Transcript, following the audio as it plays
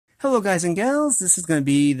Hello guys and gals, this is going to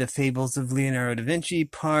be the Fables of Leonardo da Vinci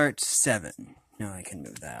Part 7. Now I can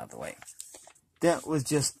move that out of the way. That was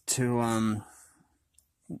just to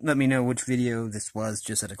let me know which video this was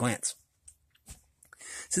just at a glance.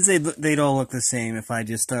 Since they'd all look the same if I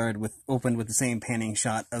just opened with the same panning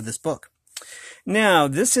shot of this book. Now,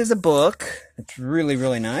 this is a book. It's really,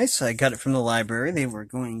 really nice. I got it from the library. They were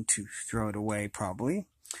going to throw it away, probably.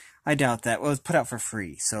 I doubt that. Well, it was put out for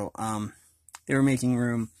free, so they were making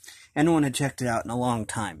room, and no one had checked it out in a long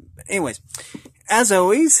time. But anyways, as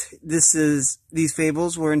always, these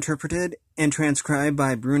fables were interpreted and transcribed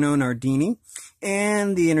by Bruno Nardini,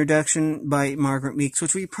 and the introduction by Margaret Meeks,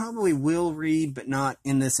 which we probably will read, but not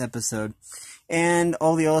in this episode. And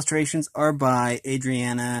all the illustrations are by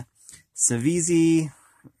Adriana Savizzi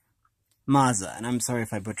Mazza, and I'm sorry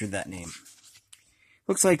if I butchered that name.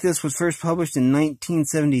 Looks like this was first published in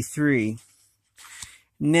 1973.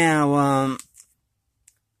 Now,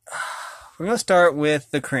 we're going to start with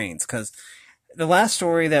the cranes, because the last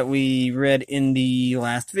story that we read in the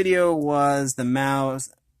last video was a mouse,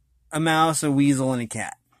 a weasel, and a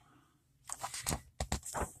cat.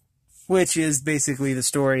 Which is basically the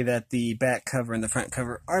story that the back cover and the front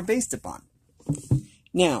cover are based upon.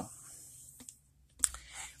 Now,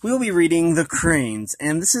 we'll be reading The Cranes,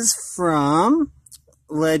 and this is from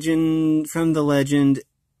the legend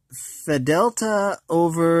Fidelta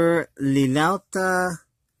over Lilauta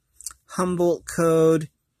Humboldt Code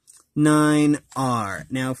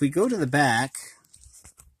 9R. Now, if we go to the back,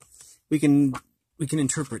 we can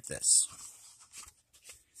interpret this.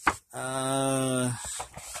 I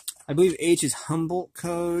believe H is Humboldt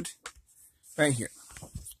Code right here.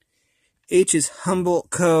 H is Humboldt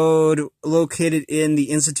Code located in the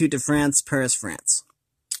Institut de France, Paris, France.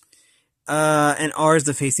 And R is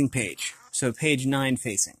the facing page. So page 9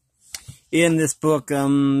 facing. In this book,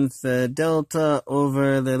 the Delta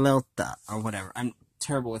over the Lelta, or whatever. I'm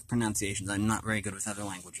terrible with pronunciations. I'm not very good with other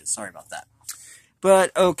languages. Sorry about that.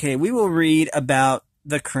 But, okay, we will read about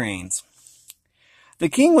the cranes. The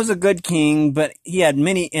king was a good king, but he had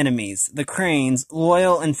many enemies. The cranes,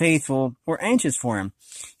 loyal and faithful, were anxious for him.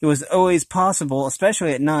 It was always possible,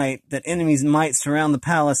 especially at night, that enemies might surround the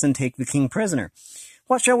palace and take the king prisoner.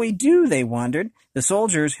 What shall we do, they wondered. The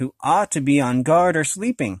soldiers, who ought to be on guard, are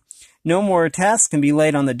sleeping. No more tasks can be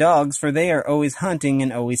laid on the dogs, for they are always hunting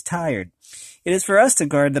and always tired. It is for us to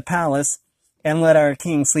guard the palace and let our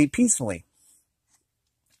king sleep peacefully.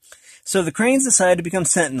 So the cranes decided to become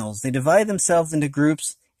sentinels. They divided themselves into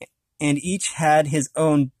groups, and each had his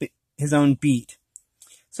own beat.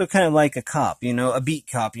 So kind of like a cop, a beat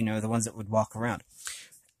cop, the ones that would walk around.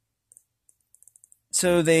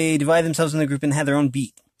 So they divided themselves into a group and had their own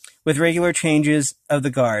beat, with regular changes of the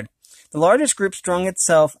guard. The largest group strung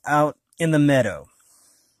itself out in the meadow.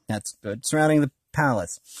 That's good. Surrounding the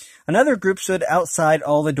palace. Another group stood outside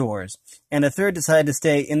all the doors, and a third decided to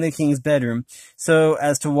stay in the king's bedroom so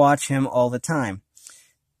as to watch him all the time.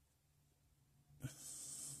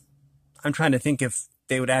 I'm trying to think if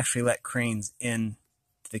they would actually let cranes in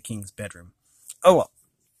the king's bedroom. Oh well,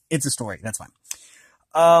 it's a story. That's fine.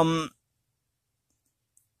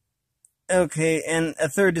 Okay, and a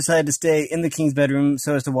third decided to stay in the king's bedroom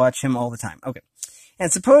so as to watch him all the time. Okay. And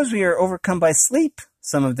suppose we are overcome by sleep,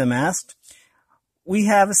 some of them asked. We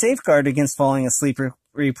have a safeguard against falling asleep,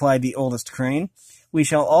 replied the oldest crane. We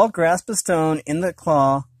shall all grasp a stone in the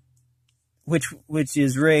claw, which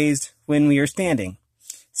is raised when we are standing.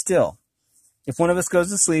 Still, if one of us goes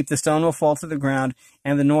to sleep, the stone will fall to the ground,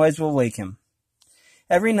 and the noise will wake him.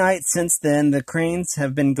 Every night since then, the cranes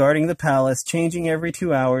have been guarding the palace, changing every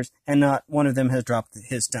 2 hours, and not one of them has dropped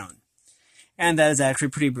his stone. And that is actually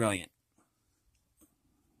pretty brilliant.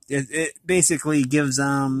 It basically gives,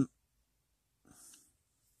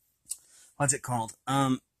 what's it called?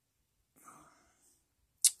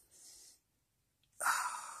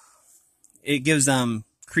 It gives,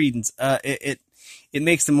 credence. It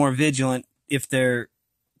makes them more vigilant if they're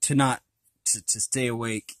to stay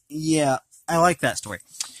awake. Yeah. I like that story.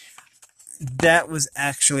 That was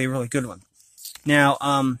actually a really good one. Now,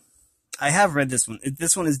 I have read this one.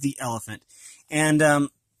 This one is The Elephant. And I'm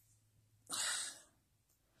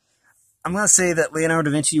going to say that Leonardo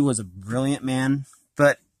da Vinci was a brilliant man,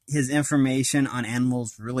 but his information on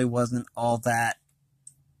animals really wasn't all that,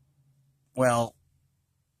 well,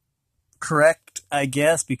 correct, I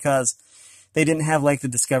guess, because they didn't have, like, the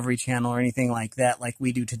Discovery Channel or anything like that like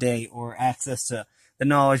we do today, or access to the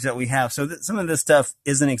knowledge that we have. So some of this stuff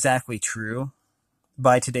isn't exactly true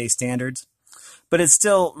by today's standards, but it's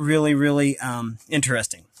still really, really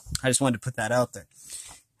interesting. I just wanted to put that out there.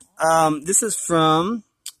 This is from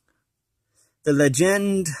the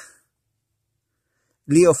legend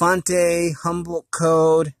Leofante, Humboldt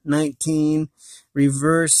Code, 19,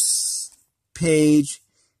 reverse page.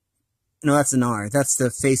 No, that's an R. That's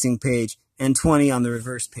the facing page. And 20 on the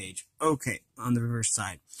reverse page. Okay, on the reverse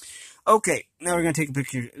side. Okay, now we're going to take a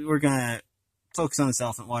picture. We're going to focus on this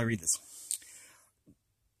elephant while I read this.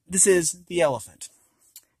 This is the elephant.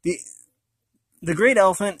 The great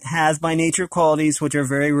elephant has by nature qualities which are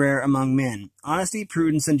very rare among men: honesty,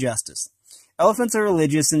 prudence, and justice. Elephants are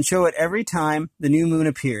religious and show it every time the new moon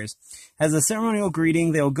appears. As a ceremonial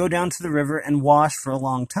greeting, they will go down to the river and wash for a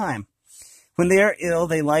long time. When they are ill,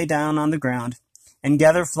 they lie down on the ground and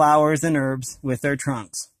gather flowers and herbs with their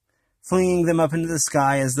trunks, flinging them up into the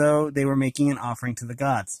sky as though they were making an offering to the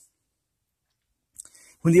gods.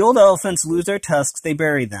 When the old elephants lose their tusks, they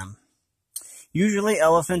bury them. Usually,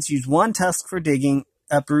 elephants use one tusk for digging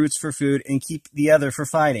up roots for food and keep the other for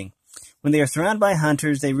fighting. When they are surrounded by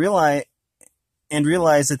hunters, they realize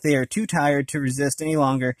that they are too tired to resist any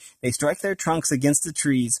longer. They strike their trunks against the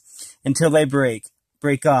trees until they break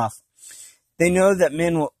off. They know that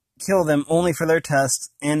men will kill them only for their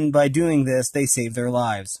tusks, and by doing this, they save their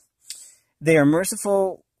lives. They are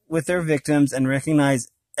merciful with their victims and recognize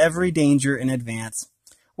every danger in advance.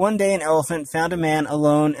 One day an elephant found a man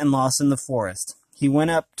alone and lost in the forest. He went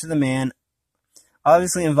up to the man,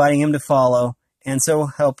 obviously inviting him to follow, and so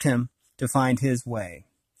helped him to find his way.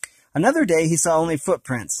 Another day he saw only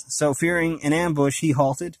footprints, so fearing an ambush he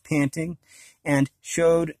halted, panting, and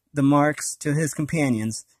showed the marks to his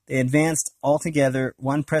companions. They advanced all together,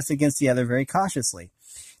 one pressed against the other very cautiously.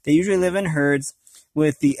 They usually live in herds,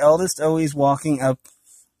 with the eldest always walking up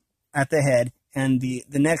at the head and the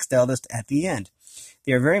next eldest at the end.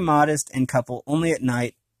 They are very modest and couple only at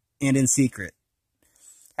night and in secret.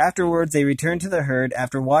 Afterwards, they return to the herd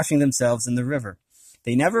after washing themselves in the river.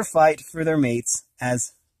 They never fight for their mates,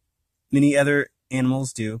 as many other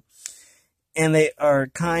animals do, and they are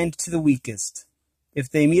kind to the weakest. If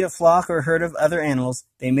they meet a flock or herd of other animals,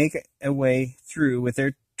 they make a way through with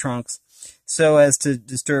their trunks so as to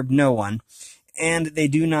disturb no one, and they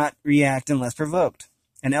do not react unless provoked.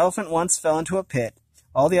 An elephant once fell into a pit.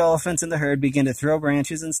 All the elephants in the herd began to throw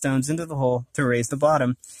branches and stones into the hole to raise the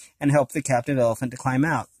bottom and help the captive elephant to climb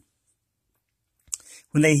out.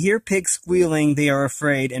 When they hear pigs squealing, they are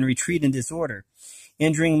afraid and retreat in disorder,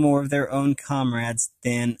 injuring more of their own comrades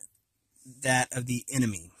than that of the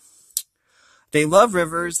enemy. They love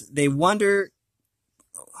rivers. They wander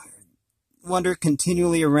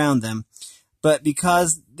continually around them, but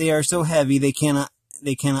because they are so heavy, they cannot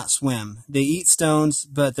swim. They eat stones,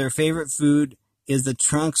 but their favorite food is the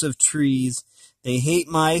trunks of trees. They hate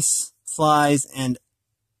mice, flies, and,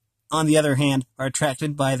 on the other hand, are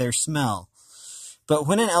attracted by their smell. But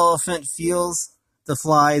when an elephant feels the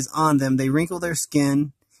flies on them, they wrinkle their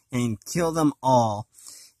skin and kill them all.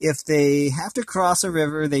 If they have to cross a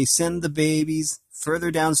river, they send the babies further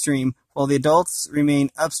downstream, while the adults remain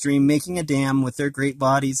upstream, making a dam with their great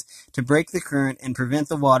bodies to break the current and prevent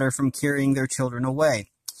the water from carrying their children away.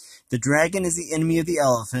 The dragon is the enemy of the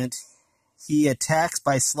elephant. He attacks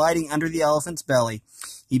by sliding under the elephant's belly.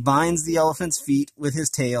 He binds the elephant's feet with his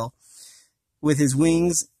tail. With his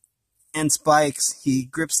wings and spikes, he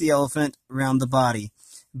grips the elephant around the body.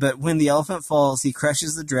 But when the elephant falls, he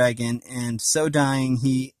crushes the dragon, and so dying,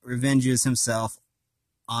 he revenges himself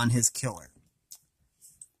on his killer.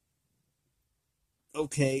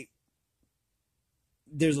 Okay,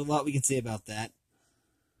 there's a lot we can say about that.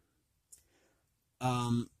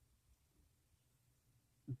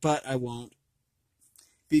 But I won't,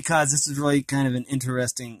 because this is really kind of an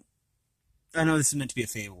interesting... I know this is meant to be a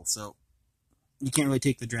fable, so you can't really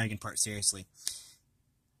take the dragon part seriously.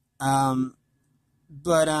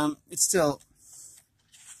 But it's still...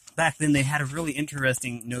 Back then, they had a really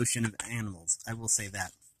interesting notion of animals, I will say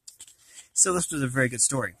that. So this was a very good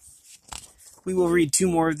story. We will read 2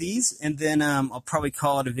 more of these, and then I'll probably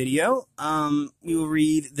call it a video. We will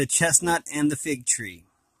read The Chestnut and the Fig Tree.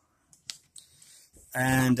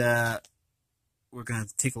 And we're going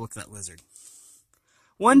to take a look at that lizard.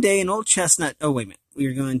 One day, an old chestnut... Oh, wait a minute.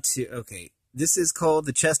 We're going to... Okay. This is called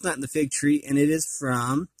The Chestnut and the Fig Tree, and it is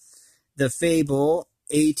from the Fable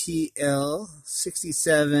ATL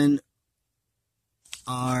 67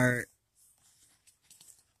 RA.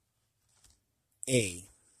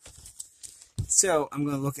 So, I'm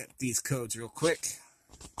going to look at these codes real quick.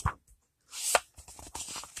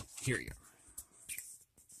 Here you go.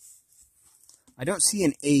 I don't see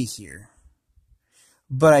an A here.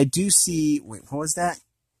 But I do see... Wait, what was that?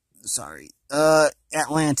 Sorry.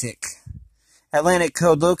 Atlantic. Atlantic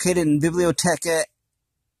code located in Biblioteca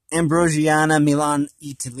Ambrosiana, Milan,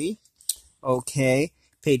 Italy. Okay.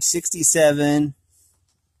 Page 67.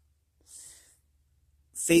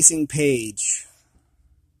 facing page.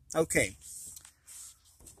 Okay.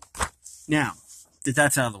 Now that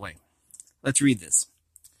that's out of the way, let's read this.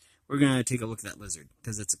 We're going to take a look at that lizard,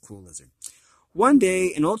 because it's a cool lizard. One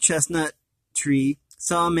day, an old chestnut tree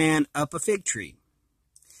saw a man up a fig tree.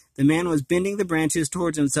 The man was bending the branches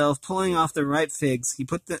towards himself, pulling off the ripe figs. He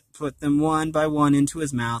put them one by one into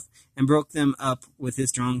his mouth and broke them up with his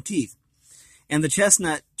strong teeth. And the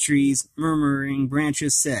chestnut tree's murmuring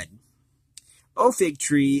branches said, "O fig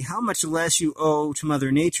tree, how much less you owe to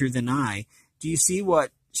Mother Nature than I. Do you see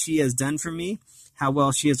what she has done for me? How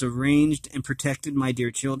well she has arranged and protected my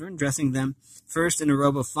dear children, dressing them first in a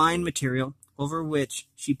robe of fine material, over which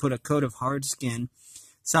she put a coat of hard skin,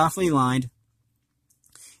 softly lined.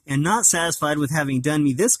 And not satisfied with having done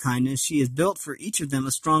me this kindness, she has built for each of them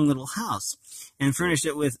a strong little house, and furnished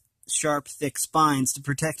it with sharp, thick spines to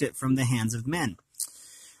protect it from the hands of men."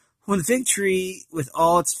 When the fig tree, with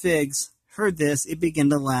all its figs, heard this, it began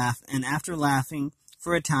to laugh, and after laughing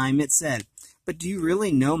for a time, it said, "But do you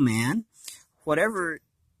really know man? Whatever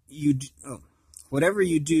you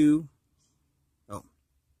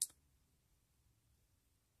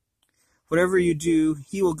do,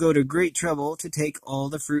 he will go to great trouble to take all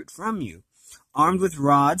the fruit from you. Armed with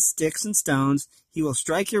rods, sticks, and stones, he will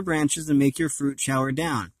strike your branches and make your fruit shower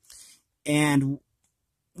down. And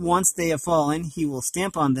once they have fallen, he will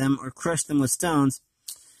stamp on them or crush them with stones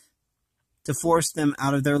to force them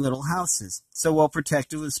out of their little houses, so well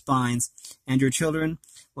protected with spines, and your children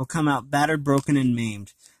will come out battered, broken, and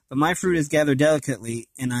maimed. But my fruit is gathered delicately,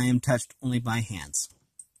 and I am touched only by hands."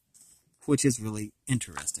 Which is really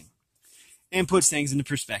interesting and puts things into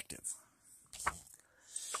perspective.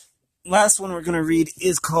 Last one we're going to read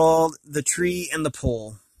is called The Tree and the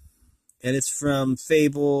Pole. And it's from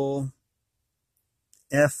Fable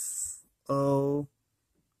F.O.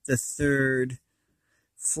 the third,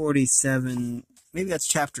 47. Maybe that's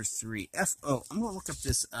chapter 3. F.O. I'm going to look up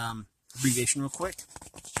this abbreviation real quick.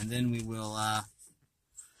 And then we will...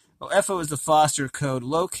 F.O. is the Foster Code,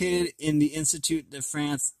 located in the Institut de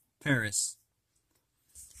France, Paris.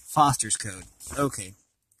 Foster's Code. Okay.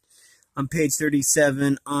 On page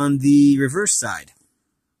 37 on the reverse side.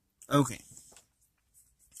 Okay.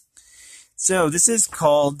 So this is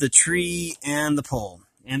called The Tree and the Pole.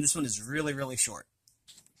 And this one is really, really short.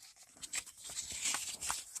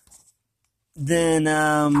 Then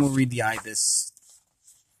we'll read the ibis,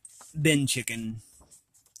 bin chicken,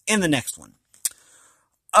 in the next one.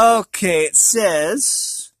 Okay, it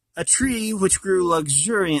says, "A tree which grew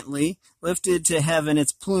luxuriantly lifted to heaven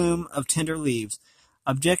its plume of tender leaves,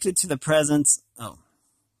 objected to the presence..." Oh.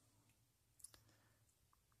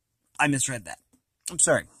 I misread that. I'm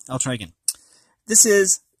sorry. I'll try again. This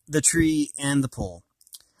is The Tree and the Pole.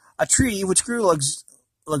 "A tree which grew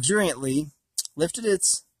luxuriantly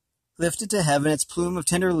lifted to heaven its plume of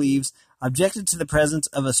tender leaves, objected to the presence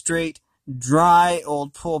of a straight, dry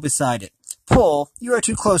old pole beside it. 'Pole, you are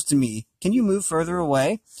too close to me. Can you move further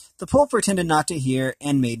away?' The pole pretended not to hear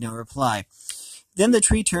and made no reply. Then the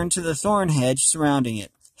tree turned to the thorn hedge surrounding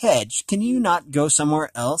it. 'Hedge, can you not go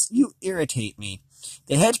somewhere else? You irritate me.'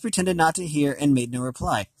 The hedge pretended not to hear and made no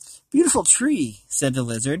reply. 'Beautiful tree,' said the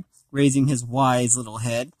lizard, raising his wise little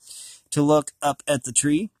head to look up at the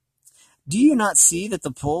tree. 'Do you not see that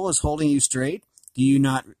the pole is holding you straight? Do you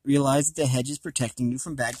not realize that the hedge is protecting you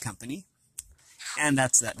from bad company?'" And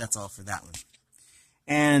that's that. That's all for that one.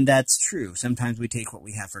 And that's true. Sometimes we take what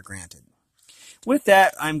we have for granted. With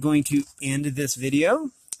that, I'm going to end this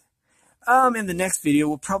video. In the next video,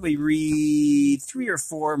 we'll probably read 3 or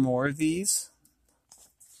 4 more of these.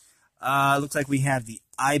 Looks like we have the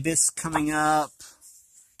ibis coming up,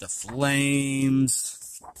 the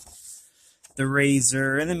flames, the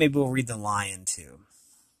razor, and then maybe we'll read the lion too.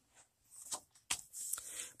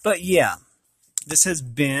 But yeah, this has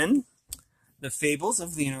been the Fables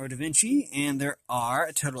of Leonardo da Vinci, and there are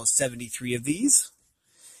a total of 73 of these.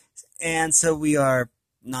 And so we are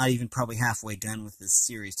not even probably halfway done with this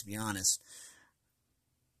series, to be honest.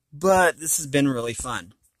 But this has been really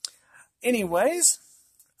fun. Anyways,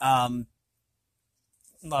 lost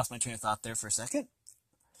my train of thought there for a second.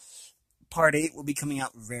 Part 8 will be coming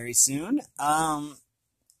out very soon.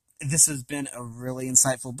 This has been a really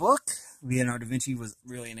insightful book. Leonardo da Vinci was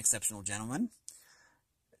really an exceptional gentleman.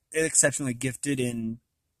 Exceptionally gifted in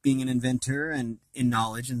being an inventor and in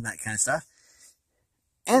knowledge and that kind of stuff.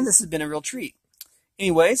 And this has been a real treat.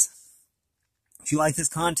 Anyways, if you like this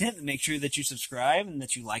content, make sure that you subscribe and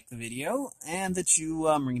that you like the video and that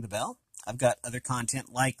you ring the bell. I've got other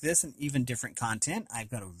content like this and even different content.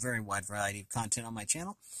 I've got a very wide variety of content on my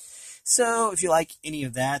channel. So if you like any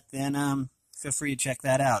of that, then feel free to check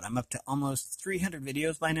that out. I'm up to almost 300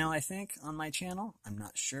 videos by now, I think, on my channel. I'm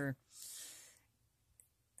not sure.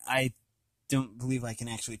 I don't believe I can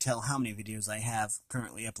actually tell how many videos I have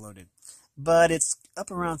currently uploaded. But it's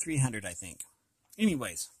up around 300, I think.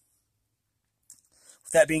 Anyways,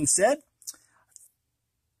 with that being said,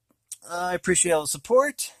 I appreciate all the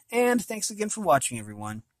support, and thanks again for watching,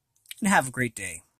 everyone, and have a great day.